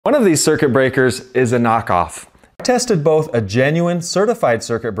One of these circuit breakers is a knockoff. I tested both a genuine certified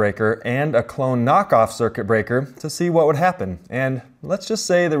circuit breaker and a clone knockoff circuit breaker to see what would happen. And let's just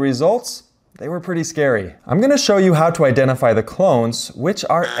say the results, they were pretty scary. I'm going to show you how to identify the clones, which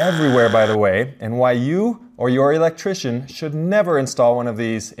are everywhere by the way, and why you or your electrician should never install one of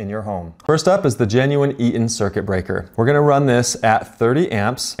these in your home. First up is the genuine Eaton circuit breaker. We're going to run this at 30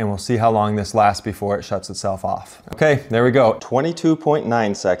 amps and we'll see how long this lasts before it shuts itself off. Okay, there we go.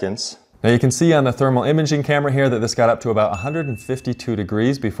 22.9 seconds. Now you can see on the thermal imaging camera here that this got up to about 152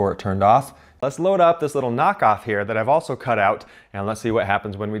 degrees before it turned off. Let's load up this little knockoff here that I've also cut out, and let's see what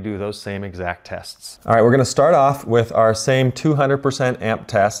happens when we do those same exact tests. All right, we're gonna start off with our same 200% amp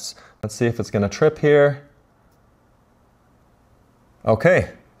tests. Let's see if it's gonna trip here. Okay,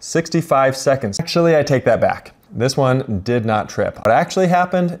 65 seconds. Actually, I take that back. This one did not trip. What actually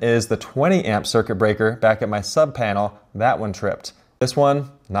happened is the 20 amp circuit breaker back at my sub panel, that one tripped. This one,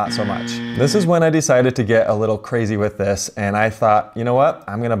 not so much. This is when I decided to get a little crazy with this, and I thought, you know what?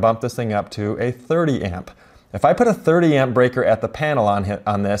 I'm gonna bump this thing up to a 30 amp. If I put a 30 amp breaker at the panel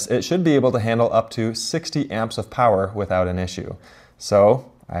on this, it should be able to handle up to 60 amps of power without an issue.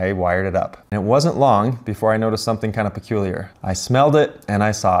 So I wired it up. And it wasn't long before I noticed something kind of peculiar. I smelled it and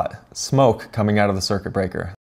I saw it. Smoke coming out of the circuit breaker.